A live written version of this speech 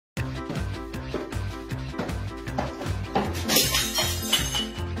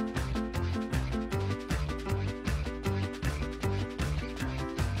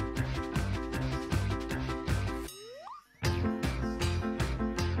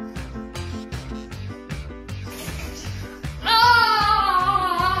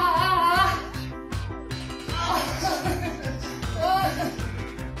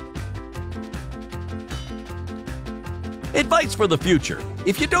Advice for the future.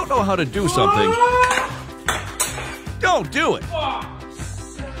 If you don't know how to do something, don't do it.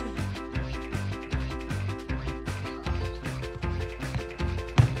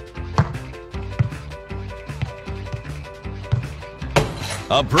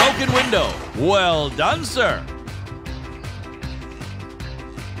 A broken window. Well done, sir.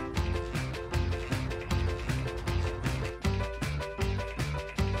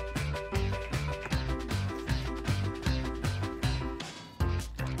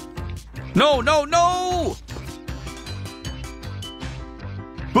 No, no, no!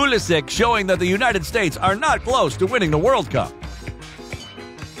 Pulisic showing that the United States are not close to winning the World Cup.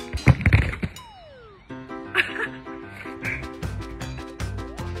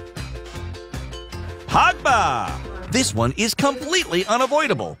 Pogba! This one is completely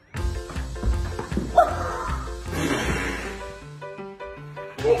unavoidable.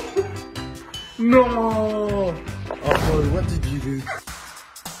 No! Oh, what did you do?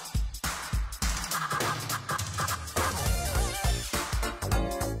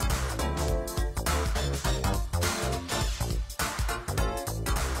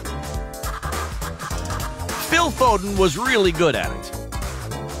 Phil Foden was really good at it.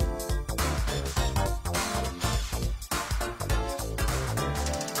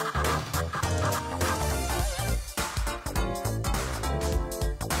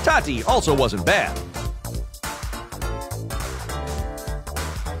 Tati also wasn't bad.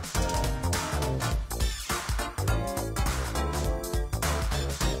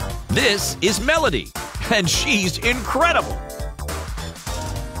 This is Melody, and she's incredible.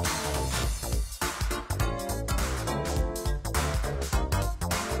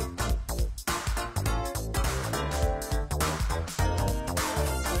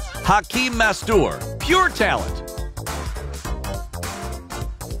 Hakeem Mastour, pure talent.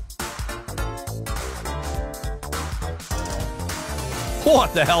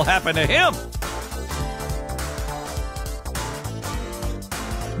 What the hell happened to him?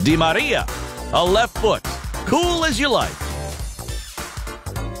 Di Maria, a left foot, cool as you like.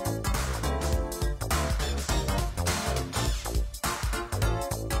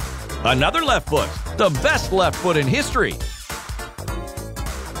 Another left foot, the best left foot in history.